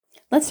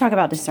let's talk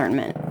about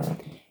discernment.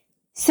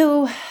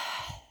 So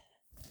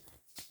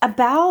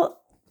about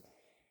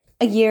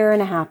a year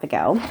and a half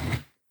ago,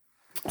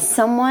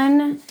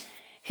 someone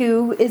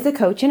who is a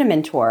coach and a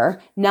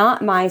mentor,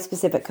 not my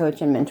specific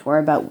coach and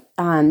mentor, but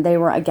they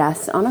were a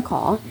guest on a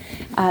call,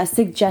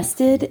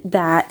 suggested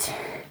that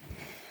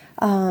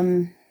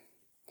no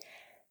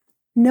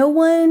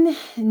one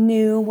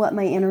knew what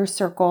my inner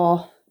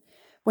circle,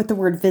 what the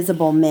word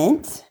visible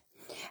meant,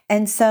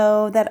 and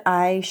so that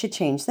I should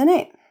change the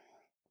name.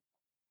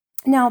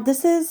 Now,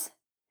 this is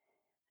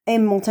a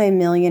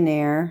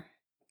multimillionaire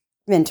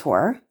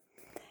mentor,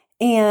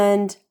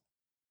 and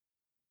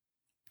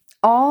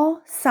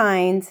all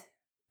signs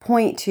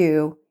point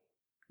to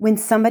when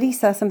somebody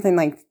says something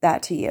like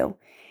that to you,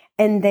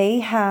 and they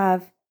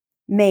have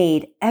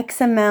made X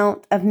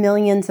amount of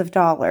millions of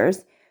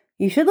dollars,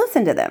 you should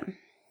listen to them.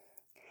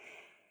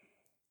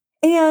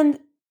 And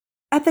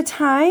at the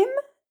time,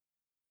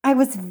 I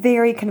was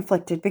very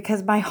conflicted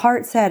because my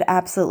heart said,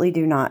 absolutely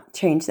do not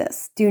change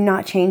this. Do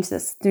not change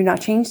this. Do not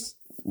change.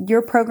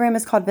 Your program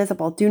is called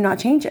Visible. Do not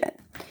change it.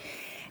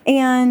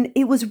 And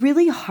it was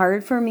really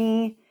hard for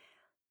me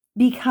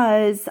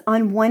because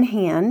on one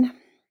hand,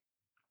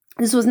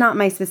 this was not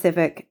my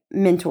specific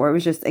mentor. It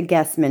was just a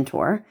guest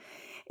mentor.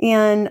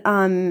 And,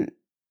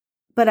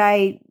 but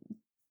I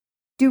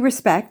do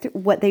respect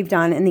what they've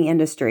done in the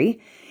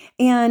industry.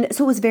 And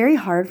so it was very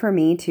hard for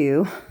me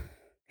to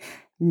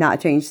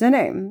not change the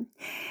name.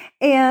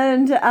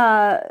 And,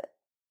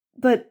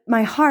 but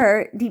my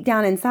heart deep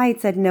down inside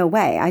said, no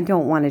way, I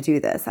don't want to do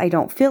this. I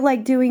don't feel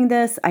like doing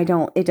this.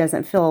 It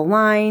doesn't feel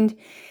aligned.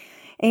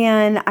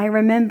 And I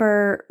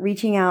remember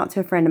reaching out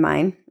to a friend of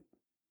mine,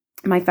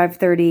 my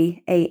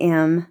 5:30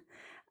 a.m.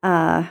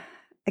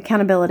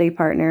 Accountability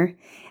partner.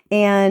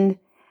 And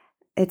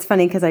it's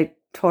funny because I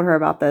told her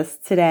about this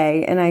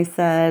today. And I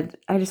said,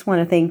 I just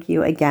want to thank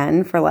you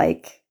again for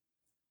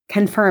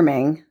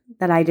confirming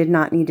that I did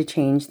not need to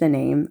change the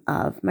name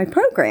of my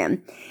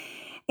program.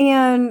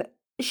 And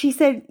she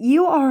said,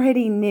 you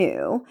already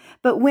knew.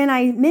 But when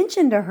I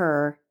mentioned to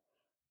her,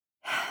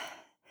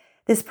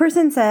 this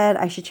person said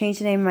I should change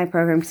the name of my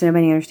program because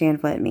nobody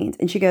understands what it means.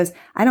 And she goes,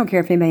 I don't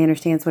care if anybody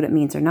understands what it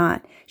means or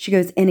not. She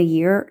goes, in a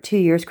year, 2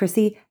 years,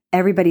 Chrissy,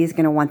 everybody is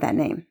going to want that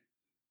name.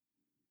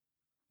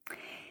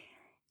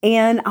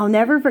 And I'll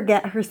never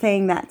forget her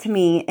saying that to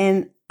me.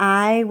 And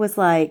I was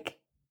like,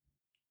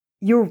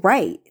 you're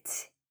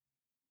right.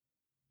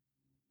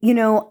 You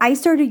know, I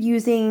started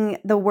using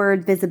the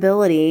word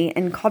visibility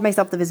and called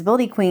myself the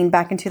visibility queen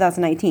back in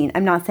 2019.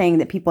 I'm not saying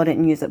that people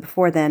didn't use it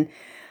before then,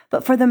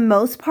 but for the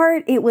most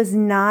part, it was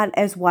not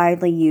as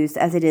widely used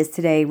as it is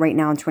today, right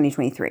now in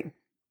 2023.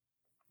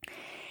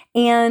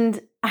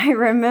 And I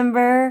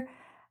remember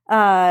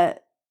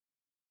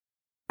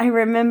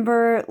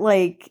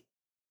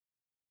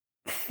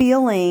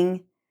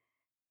feeling,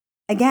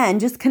 again,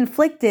 just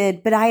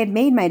conflicted, but I had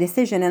made my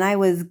decision and I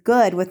was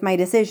good with my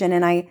decision.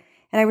 And I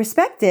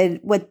respected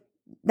what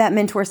that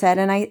mentor said.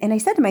 And I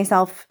said to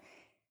myself,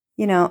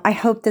 you know, I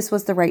hope this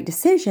was the right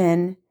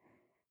decision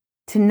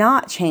to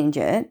not change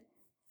it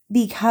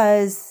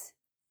because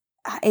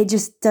it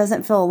just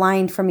doesn't feel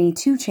aligned for me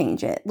to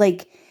change it.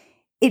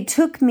 It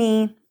took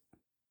me,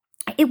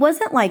 it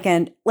wasn't like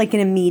an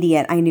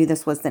immediate, I knew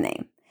this was the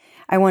name.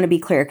 I want to be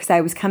clear because I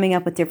was coming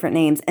up with different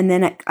names and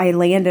then I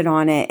landed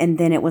on it and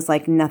then it was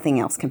like nothing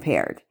else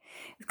compared.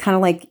 It's kind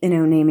of like,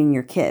 naming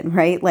your kid,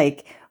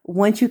 right?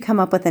 Once you come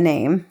up with a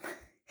name,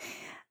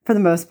 for the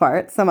most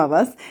part, some of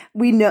us,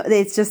 we know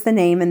it's just the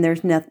name and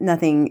there's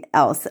nothing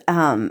else.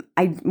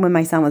 When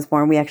my son was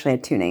born, we actually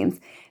had two names.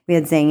 We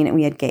had Zane and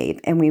we had Gabe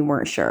and we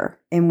weren't sure.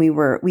 And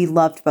we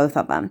loved both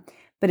of them.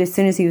 But as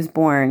soon as he was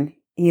born,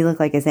 he looked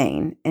like a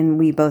Zane and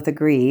we both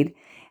agreed.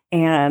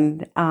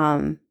 And,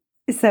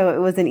 so it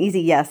was an easy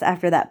yes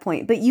after that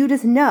point, but you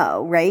just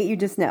know, right? You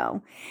just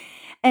know.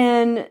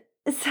 And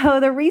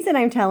so the reason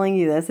I'm telling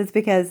you this is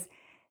because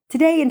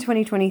today in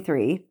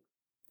 2023,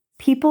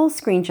 people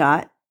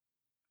screenshot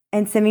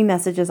and send me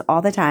messages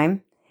all the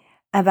time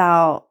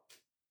about,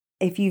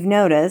 if you've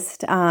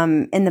noticed,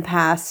 in the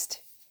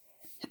past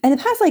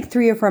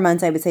 3 or 4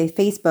 months, I would say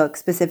Facebook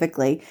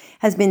specifically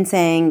has been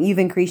saying you've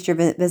increased your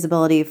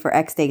visibility for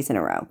X days in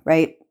a row,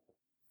 right?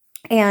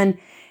 And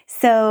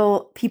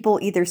so people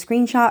either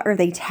screenshot or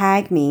they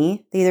tag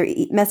me, they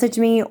either message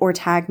me or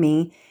tag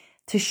me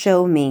to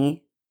show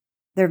me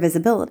their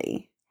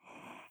visibility.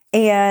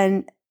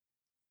 And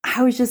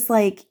I was just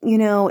like,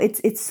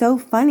 it's so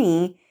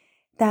funny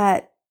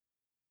that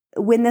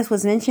when this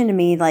was mentioned to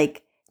me,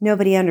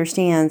 nobody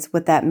understands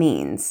what that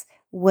means.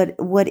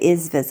 What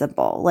is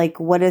visible?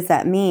 What does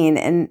that mean?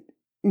 And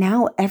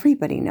now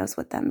everybody knows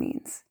what that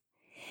means.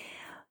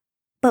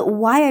 But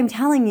why I'm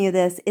telling you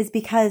this is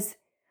because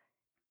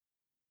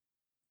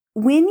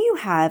when you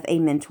have a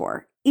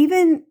mentor,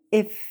 even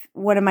if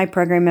one of my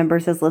program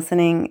members is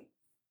listening,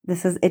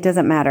 it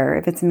doesn't matter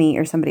if it's me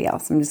or somebody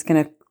else. I'm just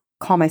going to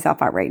call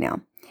myself out right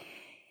now.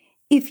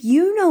 If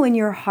you know in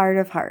your heart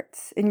of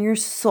hearts, in your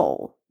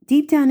soul,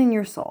 deep down in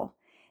your soul,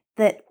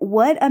 that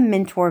what a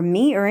mentor,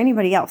 me or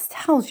anybody else,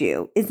 tells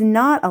you is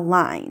not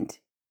aligned,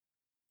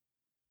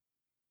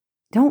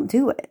 don't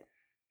do it.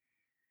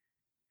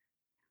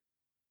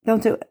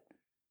 Don't do it.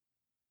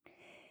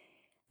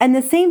 And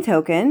the same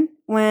token,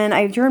 when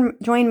I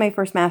joined my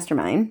first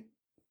mastermind,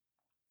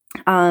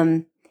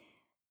 my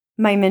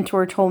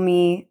mentor told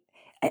me,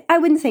 I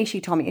wouldn't say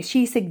she told me,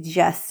 she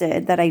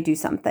suggested that I do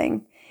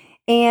something.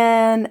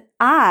 And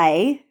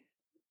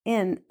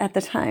at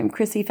the time,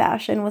 Chrissy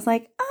Fashion was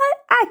like,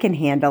 I can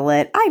handle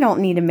it. I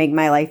don't need to make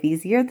my life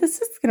easier.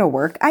 This is going to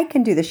work. I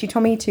can do this. She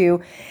told me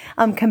to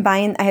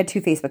combine. I had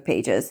 2 Facebook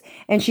pages,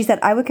 and she said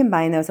I would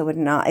combine those. I would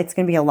not. It's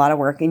going to be a lot of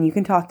work, and you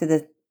can talk to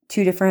the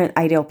 2 different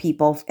ideal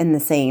people in the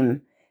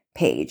same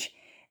page.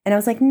 And I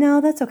was like, no,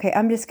 that's okay.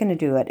 I'm just going to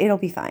do it. It'll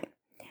be fine.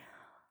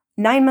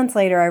 9 months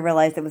later, I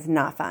realized it was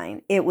not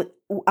fine.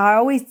 I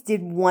always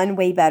did one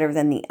way better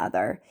than the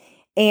other.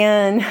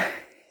 And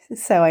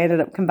so I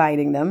ended up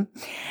combining them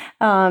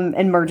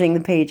and merging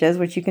the pages,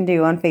 which you can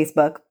do on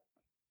Facebook.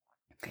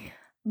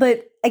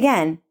 But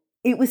again,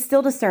 it was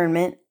still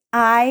discernment.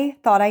 I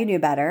thought I knew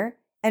better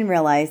and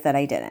realized that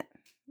I didn't,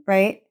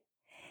 right?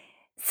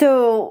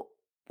 So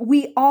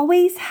we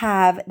always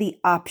have the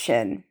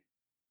option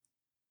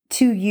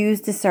to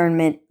use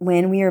discernment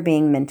when we are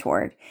being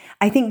mentored.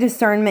 I think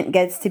discernment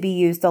gets to be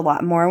used a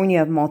lot more when you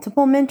have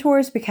multiple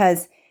mentors,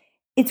 because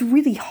it's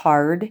really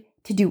hard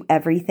to do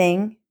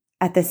everything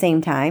at the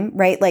same time,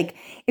 right? Like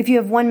if you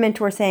have one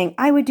mentor saying,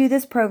 I would do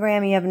this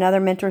program, you have another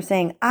mentor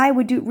saying, I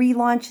would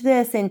relaunch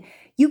this, and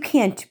you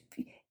can,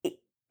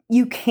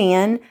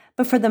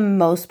 but for the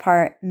most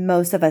part,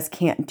 most of us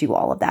can't do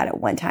all of that at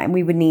one time.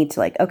 We would need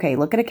to okay,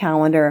 look at a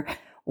calendar.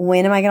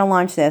 When am I going to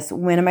launch this?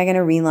 When am I going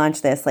to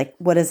relaunch this?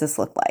 What does this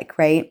look like,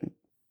 right?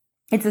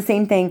 It's the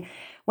same thing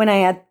when I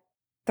had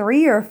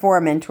 3 or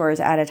 4 mentors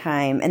at a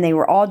time, and they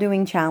were all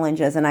doing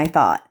challenges, and I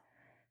thought,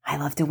 I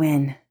love to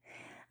win.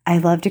 I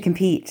love to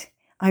compete.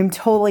 I'm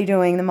totally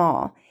doing them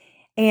all.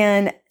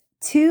 And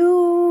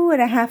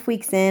 2.5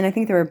 weeks in, I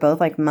think they were both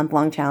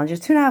month-long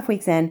challenges. 2.5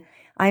 weeks in,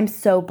 I'm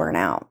so burnt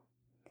out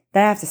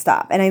that I have to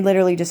stop. And I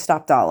literally just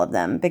stopped all of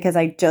them because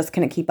I just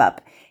couldn't keep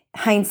up.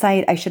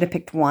 Hindsight, I should have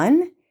picked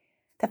one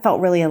that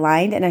felt really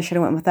aligned, and I should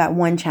have went with that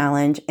one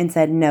challenge and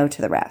said no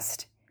to the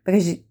rest,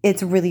 because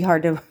it's really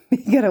hard to be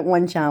good at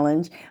one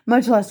challenge,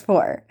 much less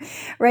 4,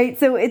 right?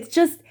 So it's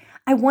just,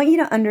 I want you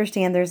to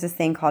understand there's this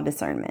thing called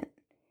discernment.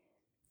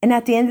 And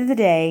at the end of the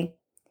day,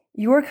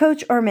 your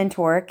coach or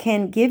mentor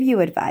can give you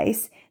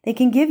advice. They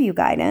can give you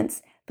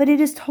guidance, but it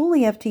is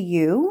totally up to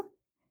you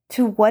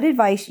to what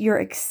advice you're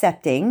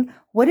accepting,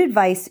 what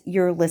advice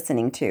you're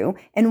listening to,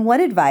 and what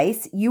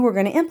advice you are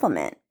going to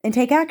implement and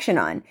take action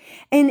on.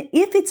 And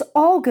if it's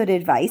all good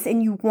advice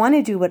and you want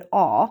to do it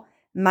all,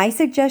 my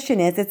suggestion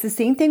is it's the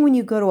same thing when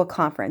you go to a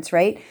conference,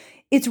 right?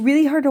 It's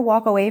really hard to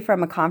walk away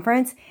from a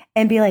conference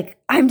and be like,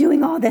 I'm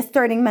doing all this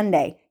starting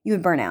Monday. You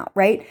would burn out,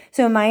 right?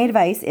 So my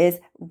advice is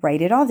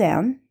write it all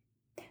down,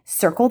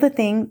 circle the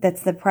thing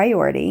that's the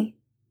priority,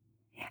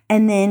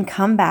 and then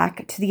come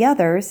back to the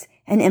others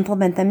and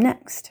implement them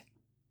next.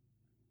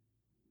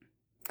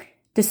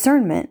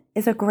 Discernment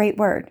is a great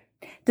word.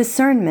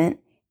 Discernment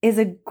is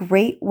a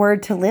great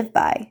word to live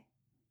by.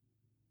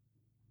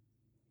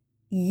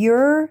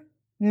 Your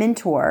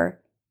mentor,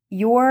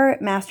 your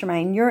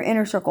mastermind, your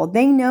inner circle,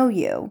 they know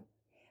you.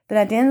 But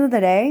at the end of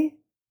the day,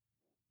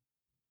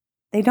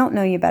 they don't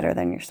know you better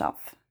than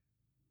yourself.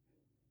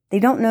 They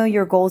don't know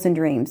your goals and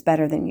dreams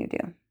better than you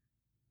do.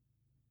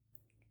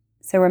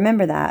 So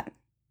remember that.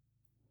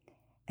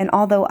 And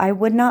although I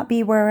would not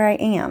be where I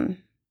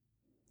am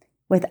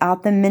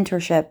without the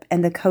mentorship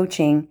and the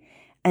coaching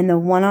and the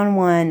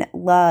one-on-one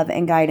love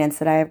and guidance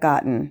that I have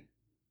gotten,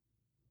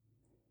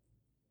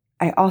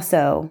 I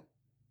also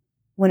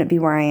wouldn't be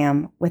where I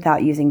am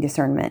without using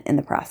discernment in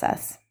the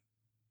process.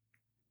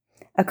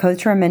 A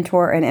coach or a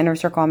mentor or an inner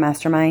circle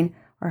mastermind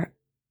are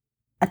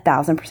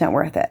 1,000%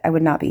 worth it. I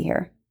would not be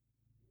here.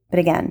 But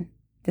again,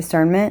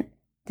 discernment,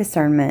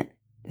 discernment,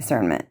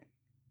 discernment.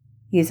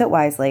 Use it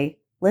wisely,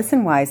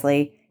 listen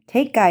wisely,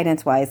 take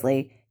guidance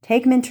wisely,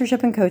 take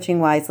mentorship and coaching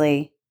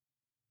wisely,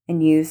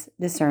 and use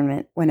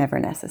discernment whenever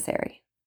necessary.